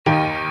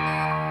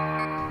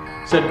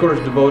Sedcor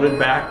is devoted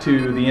back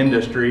to the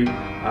industry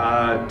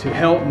to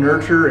help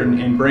nurture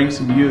and bring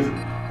some youth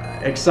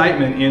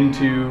excitement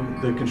into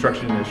the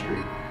construction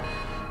industry.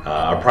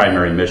 Our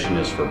primary mission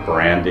is for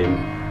branding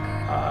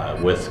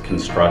with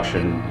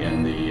construction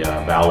in the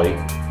Valley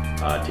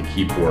to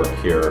keep work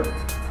here,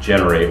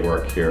 generate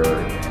work here,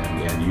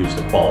 and use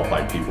the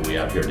qualified people we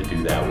have here to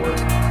do that work.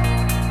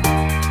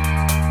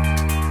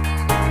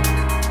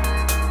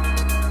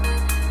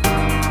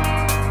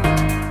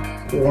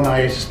 When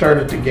I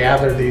started to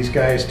gather these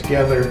guys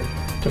together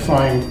to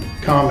find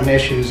common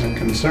issues and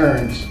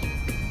concerns,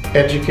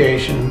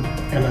 education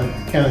and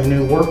a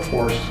new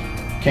workforce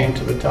came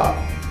to the top.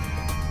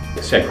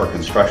 The Sedcor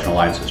Construction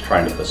Alliance is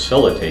trying to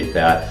facilitate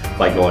that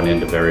by going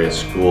into various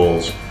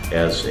schools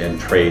and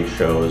trade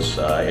shows,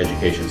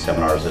 education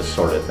seminars, this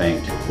sort of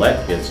thing, to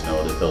let kids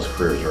know that those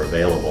careers are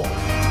available.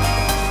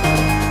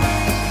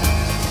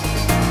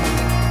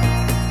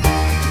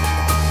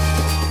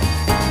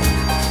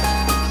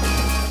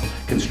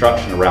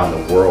 Construction around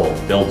the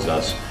world builds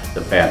us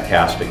the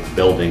fantastic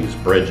buildings,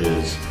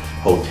 bridges,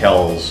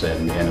 hotels,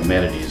 and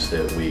amenities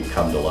that we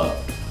come to love.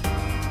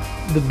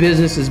 The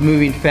business is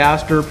moving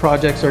faster,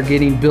 projects are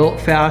getting built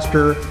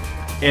faster.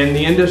 In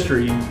the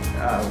industry,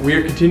 we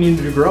are continuing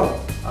to grow.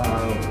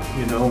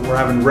 We're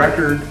having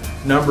record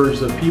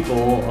numbers of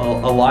people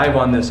alive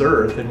on this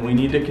earth, and we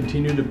need to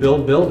continue to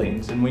build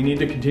buildings, and we need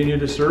to continue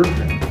to serve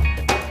them.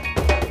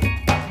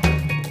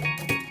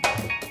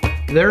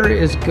 There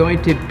is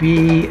going to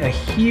be a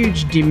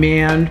huge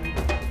demand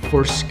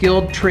for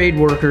skilled trade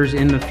workers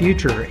in the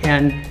future,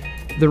 and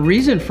the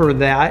reason for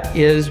that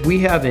is we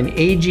have an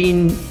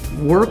aging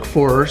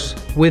workforce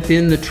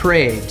within the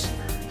trades.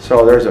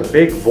 So there's a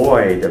big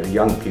void of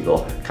young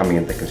people coming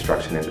into the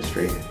construction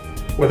industry.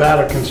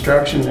 Without a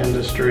construction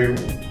industry,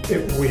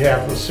 we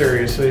have a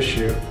serious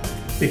issue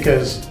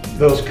because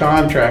those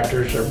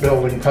contractors are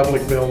building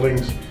public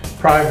buildings,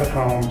 private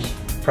homes,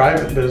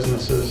 private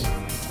businesses.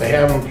 They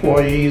have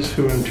employees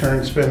who in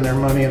turn spend their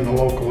money in the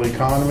local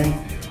economy.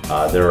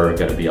 There are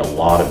going to be a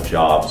lot of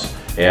jobs,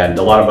 and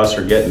a lot of us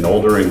are getting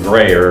older and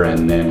grayer,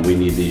 and then we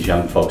need these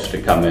young folks to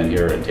come in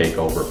here and take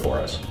over for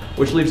us.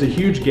 Which leaves a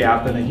huge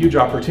gap and a huge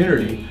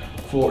opportunity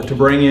to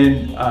bring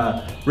in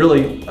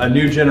really a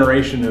new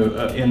generation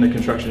in the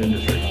construction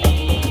industry.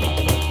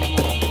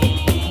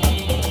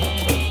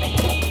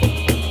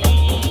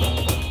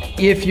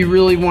 If you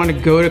really want to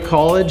go to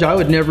college, I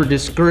would never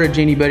discourage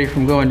anybody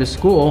from going to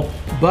school,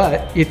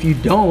 but if you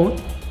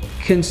don't,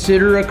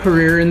 consider a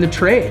career in the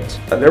trades.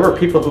 There were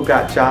people who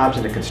got jobs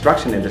in the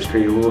construction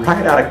industry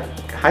right out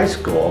of high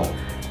school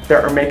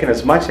that are making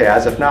as much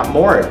as, if not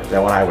more,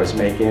 than what I was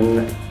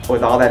making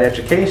with all that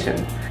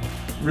education.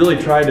 Really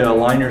try to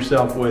align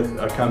yourself with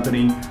a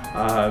company,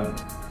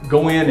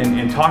 go in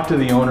and talk to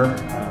the owner,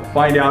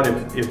 find out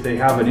if they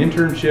have an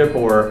internship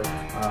or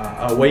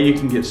a way you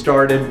can get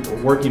started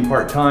working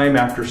part-time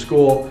after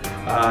school,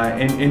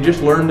 and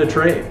just learn the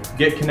trade.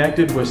 Get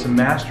connected with some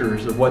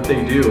masters of what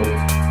they do.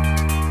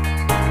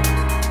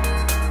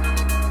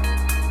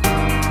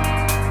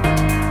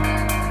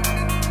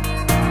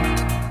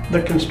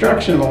 The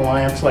Construction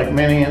Alliance, like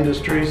many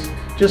industries,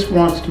 just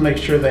wants to make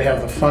sure they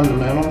have the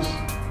fundamentals,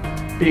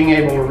 being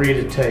able to read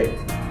a tape,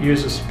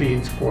 use a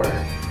speed square,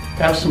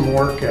 have some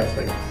work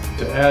ethic.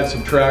 To add,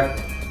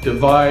 subtract,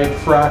 divide,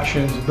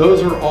 fractions,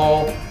 those are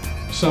all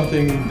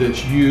something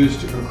that's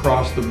used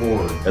across the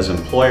board. As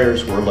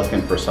employers, we're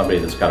looking for somebody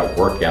that's got a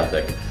work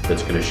ethic,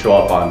 that's going to show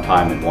up on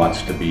time and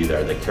wants to be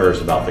there, that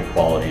cares about the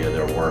quality of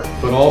their work.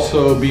 But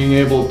also being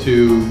able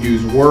to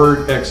use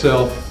Word,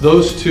 Excel,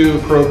 those two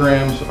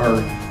programs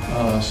are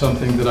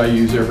something that I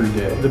use every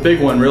day. The big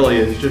one really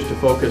is just to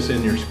focus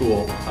in your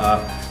school.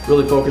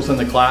 Really focus on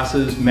the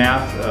classes,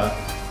 math,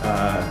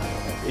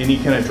 any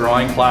kind of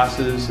drawing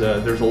classes.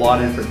 There's a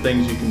lot of different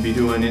things you can be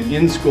doing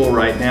in school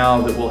right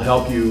now that will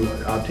help you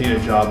obtain a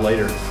job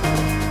later.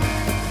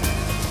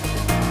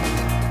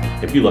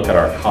 If you look at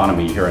our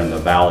economy here in the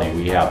Valley,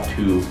 we have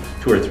two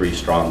or three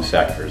strong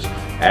sectors: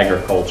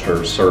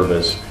 agriculture,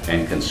 service,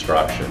 and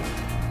construction.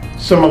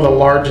 Some of the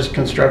largest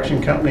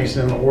construction companies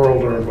in the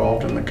world are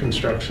involved in the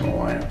Construction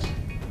Alliance.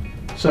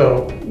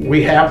 So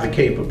we have the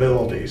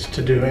capabilities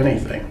to do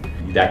anything.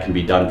 That can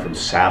be done from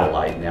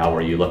satellite now,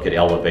 where you look at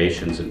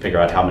elevations and figure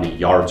out how many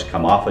yards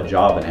come off a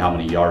job and how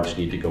many yards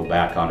need to go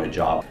back on a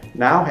job.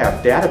 Now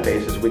have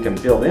databases we can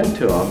build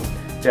into them.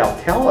 They'll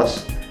tell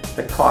us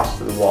the cost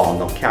of the wall and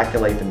they'll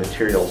calculate the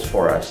materials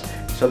for us.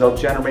 So they'll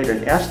generate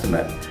an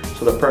estimate,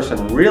 so the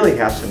person really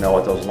has to know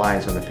what those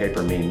lines on the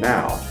paper mean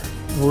now.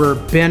 We're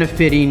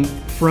benefiting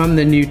from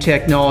the new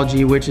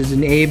technology, which is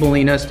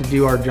enabling us to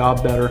do our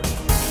job better.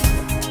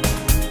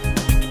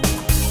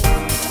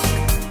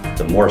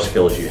 The more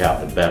skills you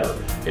have, the better.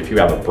 If you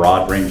have a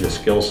broad range of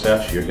skill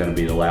sets, you're going to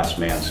be the last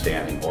man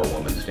standing or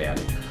woman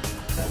standing.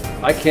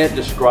 I can't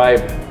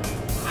describe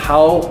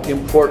how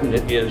important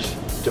it is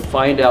to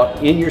find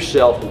out in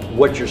yourself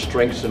what your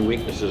strengths and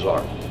weaknesses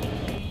are.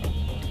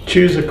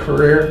 Choose a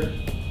career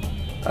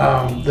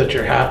that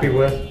you're happy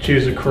with.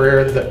 Choose a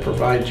career that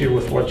provides you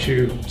with what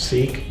you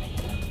seek.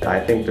 I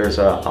think there's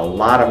a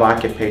lot of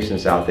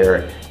occupations out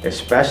there,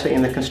 especially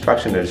in the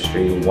construction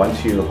industry.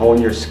 Once you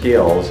hone your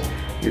skills,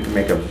 you can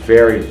make a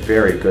very,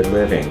 very good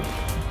living.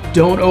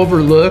 Don't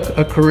overlook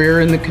a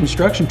career in the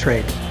construction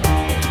trades.